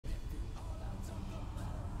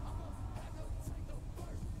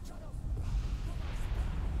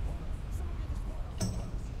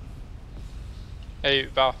Hey,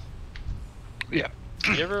 Val. Yeah.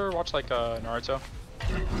 You ever watch like Naruto?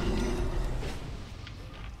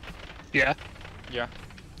 Yeah. Yeah.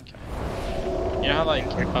 Okay. You know how like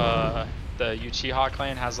the Uchiha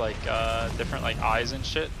clan has like different like eyes and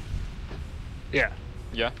shit? Yeah.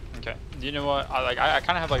 Yeah. Okay. You know what? I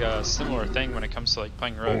kind of have like a similar thing when it comes to like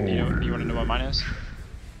playing Rogue. You want to know what mine is?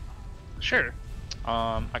 Sure.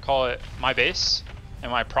 I call it my base,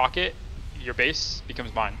 and when I proc it, your base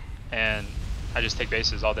becomes mine, and I just take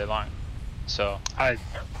bases all day long. So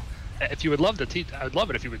if you would love to teach, I would love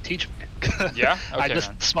it if you would teach me. yeah, okay, I just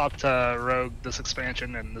man. swapped Rogue this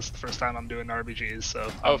expansion, and this is the first time I'm doing RBGs,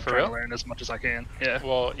 so Oh, I'm for trying real? to learn as much as I can. Yeah.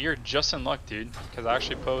 Well, you're just in luck, dude, because I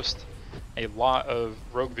actually post a lot of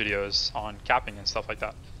Rogue videos on capping and stuff like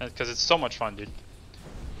that, because it's so much fun, dude.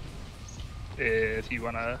 If you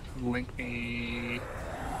want to link me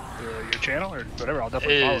your channel or whatever, I'll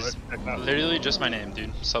definitely follow it. It is literally just my name,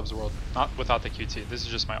 dude. Subs World, not without the QT. This is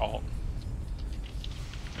just my alt.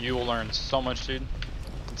 You will learn so much, dude.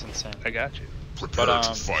 It's insane. I got you. But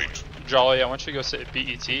fight. Jolly, I want you to go sit at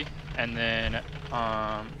BET, and then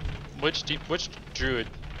which druid?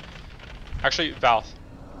 Actually, Valth.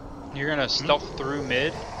 You're gonna stealth through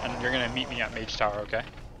mid, and you're gonna meet me at Mage Tower, okay?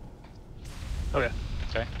 Okay.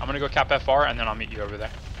 Okay. I'm gonna go cap FR, and then I'll meet you over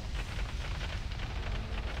there.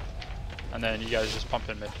 And then you guys just pump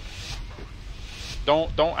in mid. Don't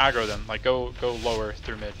aggro them. Like go lower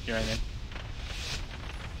through mid. You know what I mean?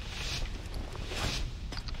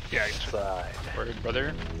 Yeah, I guess. Word,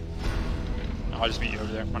 brother. I'll just meet you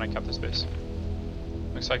over there when I cap this base.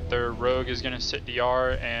 Looks like their rogue is gonna sit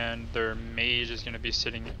DR and their mage is gonna be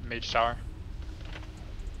sitting at Mage Tower.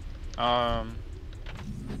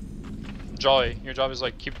 Jolly, your job is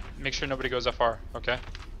like make sure nobody goes FR, okay?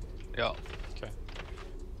 Yeah. Okay.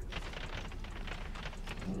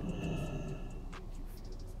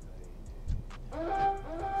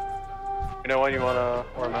 You know when you wanna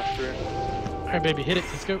war master? Alright, baby, hit it.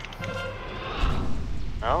 Let's go.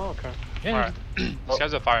 Oh, okay. Yeah. Alright. This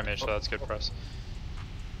guy's a fire mage, so that's good for us.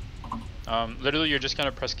 Literally, you're just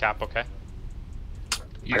gonna press cap, okay?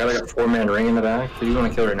 I got like a 4-man ring in the back. Who do you want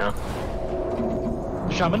to kill right now?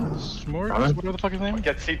 Shaman? Smorg? Shaman? Whatever the fuck his name is?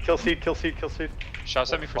 Get seed, kill seed, kill seed, kill seed.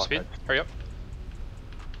 Shouts at me for fuck, speed. Hurry up.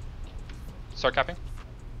 Start capping.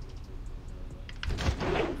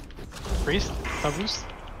 Priest? Tabus?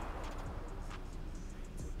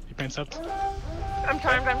 You playing subs? I'm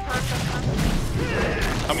charmed.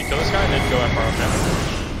 Help me kill this guy and then go FR, okay?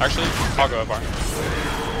 Actually, I'll go FR.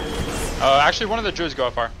 Actually, one of the druids go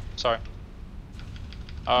FR. Sorry.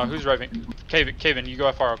 Who's driving? Kaven, you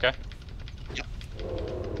go FR, okay?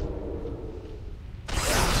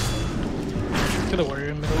 To the warrior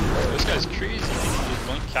in the middle. This guy's crazy. He can just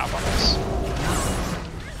blink cap on us.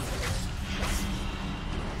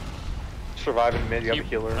 Surviving mid, you have a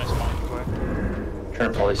healer. Nice point.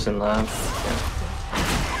 Trying to poison lab.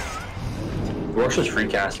 Works just free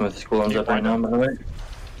casting with his cooldowns up right now, by the way.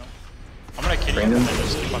 I'm gonna kid you Bring and him. then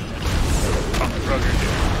just keep on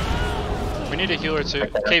we need a healer too.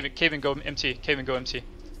 Kaven, go MT. Kaven, go MT.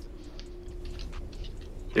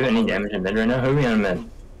 Do any damage in mid right now? Who are we on mid?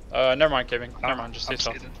 Never mind, Kaven. Never mind, just stay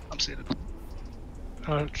stealth. I'm seated.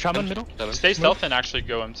 Shaman middle? Stay stealth and actually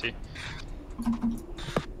go MT.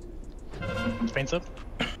 Spain sub?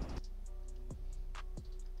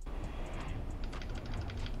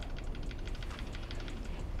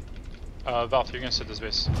 Valth, you're gonna sit this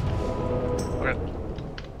base. Okay.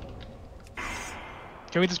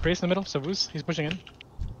 Can we just brace in the middle? Savus? He's pushing in.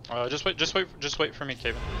 Just wait for me,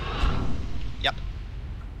 Kaven. Yep.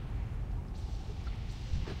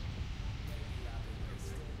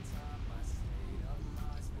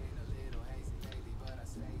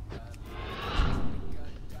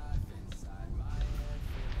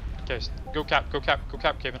 Okay, go cap,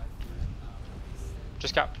 Kaven.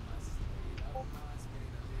 Just cap.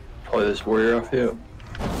 Pull this warrior off you.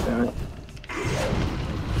 Damn it.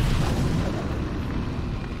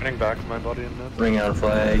 Getting back to my body in mid. Ring on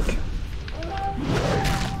flag.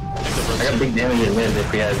 I got big damage in mid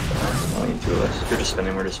if we had only two of us. You're just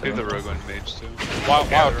spinning, we're just Leave spinning. the rogue on mage too. Wild,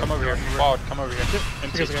 come over here. Wild, come over here. Here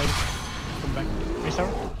goes the guy. Come back. Mace tower?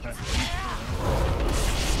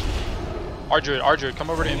 Alright. Ardruid, come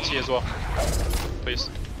over to MT as well. Please.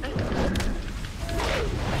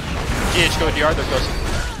 GH, go DR, they're close.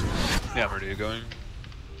 Yeah, where are you going?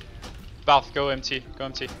 Valth, go MT,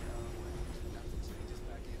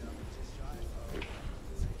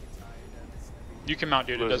 You can mount,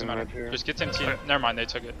 dude, it doesn't matter. Just get to MT, never mind, they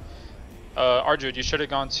took it. Ardruid, you should have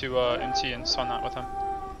gone to MT and spun that with him.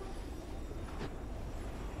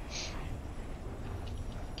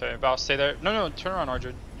 Okay, Val, stay there. No, turn around,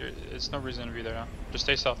 Ardruid. It's no reason to be there now. Just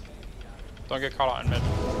stay stealth. Don't get caught out in mid.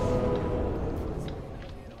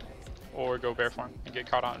 Or go bear farm and get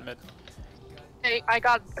caught out in mid. Hey, I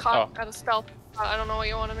got caught at a stealth. I don't know what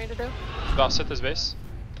you wanted me to do. Val, sit this base.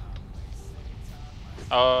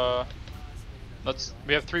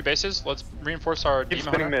 We have 3 bases. Let's reinforce our Keep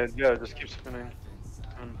demon spinning hunter. mid, yeah, just keep spinning.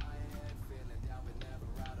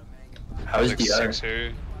 How's Like the 6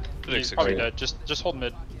 here. Like He's 6 probably here. dead. Just hold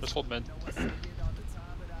mid. Just hold mid.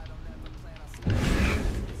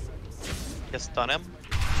 Just stun him.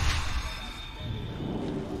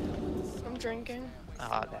 I'm drinking.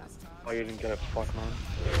 Ah, damn. Oh, you didn't get it. Fuck, man.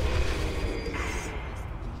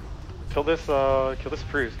 Kill this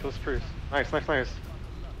priest. Kill this priest. Nice, nice, nice.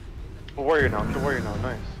 Kill warrior now. Kill warrior now.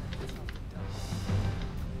 Nice.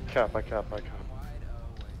 Cap.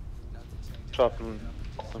 Chop him.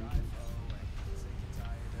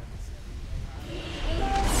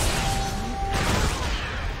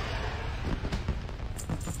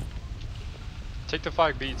 Take the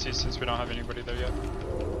flag BET since we don't have anybody there yet.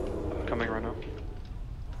 Coming right now.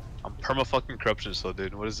 I'm perma-fucking corruption still,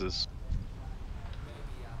 dude. What is this?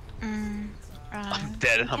 I'm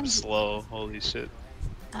dead and I'm slow. Holy shit.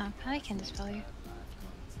 Probably can dispel you.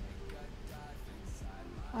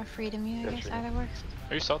 Or freedom you, I guess, Gotcha. either works.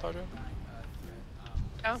 Are you stealth, Audrey?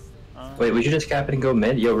 Yeah. Wait, we should just cap it and go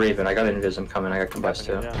mid? Yo, Raven, I got invis, I'm coming, I got combust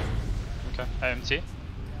too. Yeah. Okay. MT?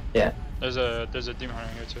 Yeah, There's a demon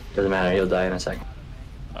hunter here too. doesn't matter, he'll die in a second.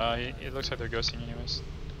 It looks like they're ghosting anyways.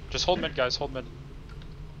 Just hold mid, guys. Hold mid.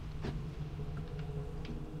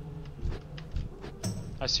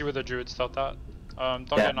 I see where the druid stealth at. Don't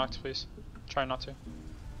Yeah. get knocked, please. Try not to.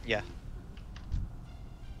 Yeah.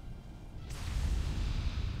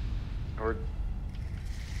 Or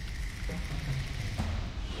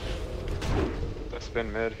let's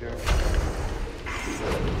spin mid here.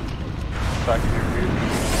 Back to your feet.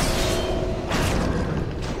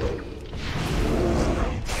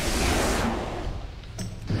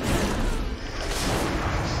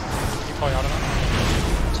 You probably out of that.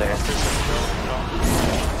 Second. No.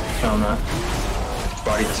 No, I'm not. Just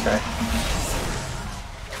body this guy.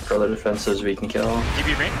 Further defenses we can kill.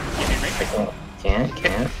 DB ring? DB ring?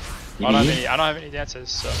 Can't. I don't have any dances,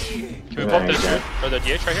 so. Can we No, pop this you're druid? Or the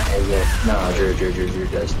DH right here? Yeah. No, Drew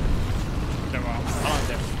does. Never mind. I don't have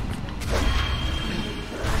damage.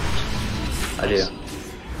 I do.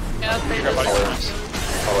 Yeah, they Grab body just- nice.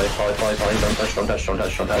 Poly, don't touch.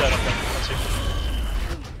 Yeah, okay. Let's see.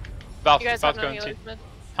 Valve, You guys Valve have go no MT. healers mid.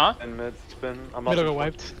 Huh? Spin mid, spin. I'm Middle up. got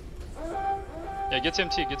wiped. Yeah, get to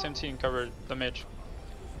MT and cover the mage.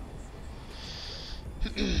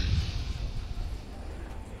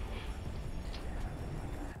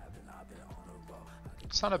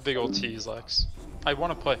 It's not a big old tease, Lex. I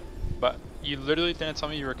want to play, but you literally didn't tell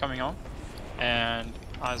me you were coming home, and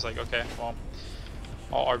I was like, okay, well,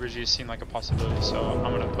 all RBGs seem like a possibility, so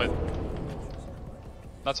I'm gonna play them.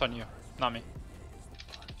 That's on you, not me.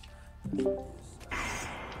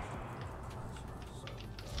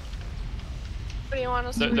 What do you want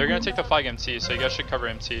us to They're do? gonna take the flag MT, so you guys should cover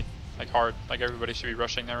MT, like hard, like everybody should be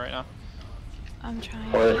rushing there right now. I'm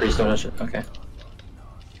trying. Or the priest don't touch it. Okay.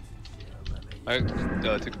 I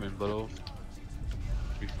took him in little.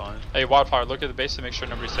 Be fine. Hey, Wildfire, look at the base to make sure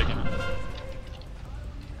nobody's taking it.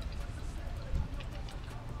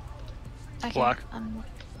 Okay, Black. I'm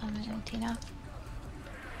in empty now.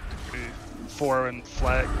 4 and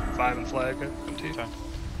flag, 5 and flag. Empty. Okay.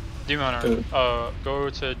 Demon Hunter, go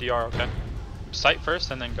to DR, okay? Sight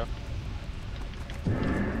first and then go.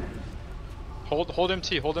 Hold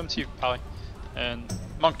MT, Pally. And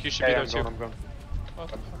Monk, you should be there too. I'm going. What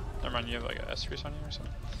the fuck? Never mind, you have like a S3 on you or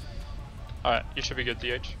something. Alright, you should be good,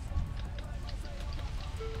 DH.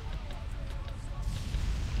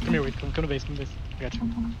 Come here, wait. Come to base. I got you.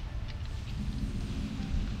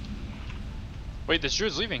 Wait, this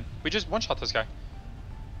druid's leaving. We just one-shot this guy.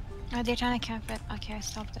 Oh, they're trying to cap it. Okay, I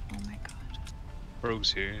stopped it. Oh my god.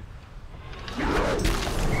 Rogue's here.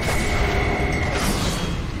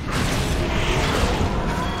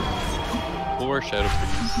 Four shadow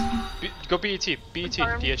freeze. Go BET,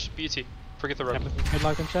 DH, BET. Forget the rogue.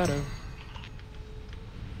 Headlock and shadow.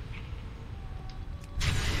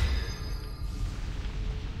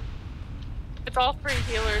 It's all 3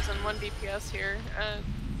 healers and 1 DPS here.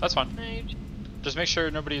 That's fine. Mage. Just make sure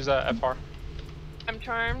nobody's FR. I'm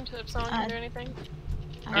charmed if someone can do anything.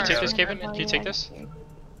 Can you take this, Kevin? Can you take this?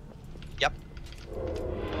 Yep.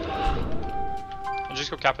 And just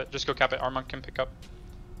go cap it. Armon can pick up.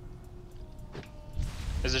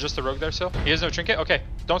 Is it just the rogue there still? He has no trinket? Okay.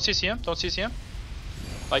 Don't CC him.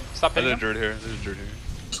 Like, stop hitting There's a him. druid here.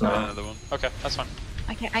 It's not. Another one. Okay, that's fine.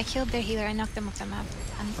 Okay, I killed their healer. I knocked them off the map.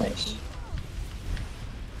 Nice.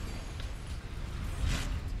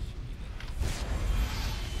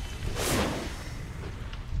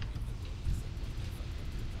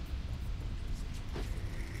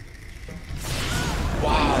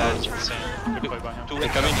 Wow, that's insane. Good play by him. They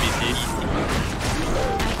come in BT.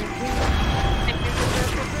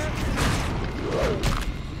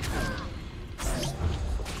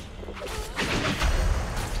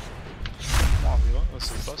 Come on, reload.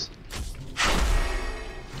 This is close.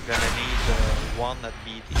 Gonna need one at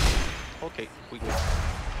BT. Okay, we go.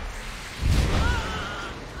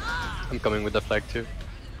 I'm coming with the flag too.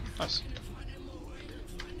 Nice.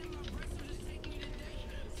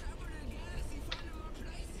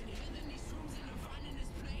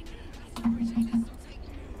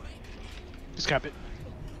 Just cap it.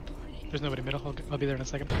 There's nobody middle. I'll be there in a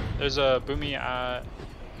second. There's a Boomy at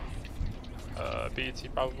BET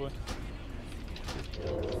probably.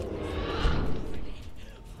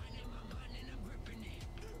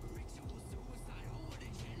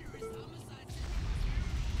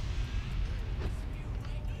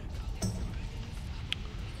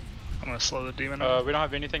 I'm gonna slow the demon. We don't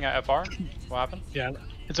have anything at FR. What happened? Yeah,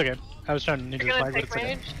 it's okay. I was trying to need You're the gonna flag, but take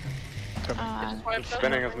it's okay. mage? Uh, I'm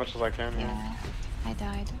spinning as much as I can. Yeah. yeah, I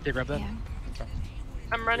died. You grab that? Yeah,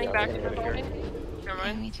 I'm running Yeah, back they're to the gonna get building. Never yeah,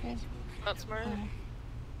 mind. me too. That's smart. Oh.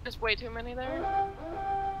 There's way too many there.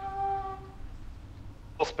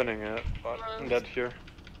 Still spinning it, but I'm dead here.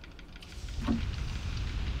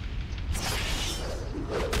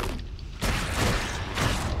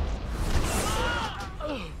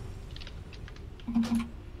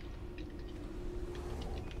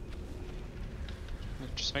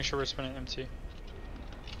 Just make sure we're spinning MT.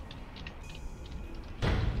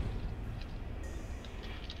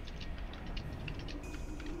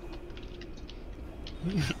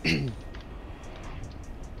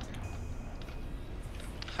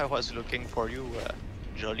 I was looking for you,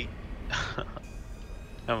 Jolly.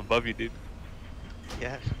 I'm above you, dude.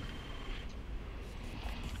 Yeah.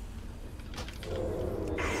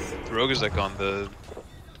 The rogue is like on the,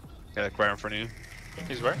 yeah, like right in front of you.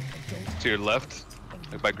 He's where? To your left,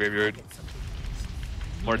 like by graveyard.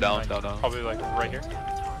 More down, down, down. Probably like right here.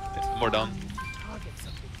 Yeah, more down.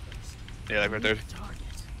 Yeah, like right there.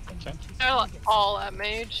 Okay. They're like all at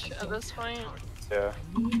mage at this point. Yeah.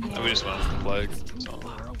 And we just went on the flag. So.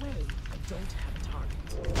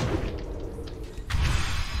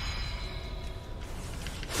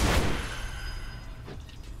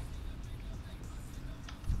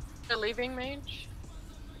 They're leaving mage.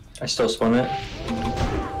 I still spun it.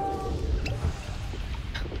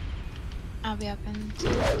 I'll be up in.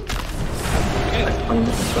 I'm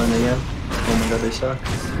spun again. Oh my god, they suck.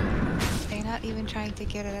 They're not even trying to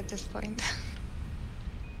get it at this point.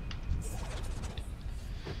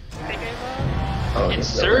 They gave up. Oh, In okay,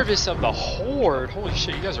 service of the Horde! Holy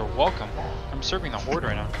shit, you guys are welcome. I'm serving the Horde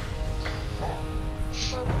right now.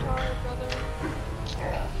 So tired, brother.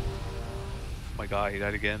 Oh my god, he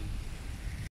died again.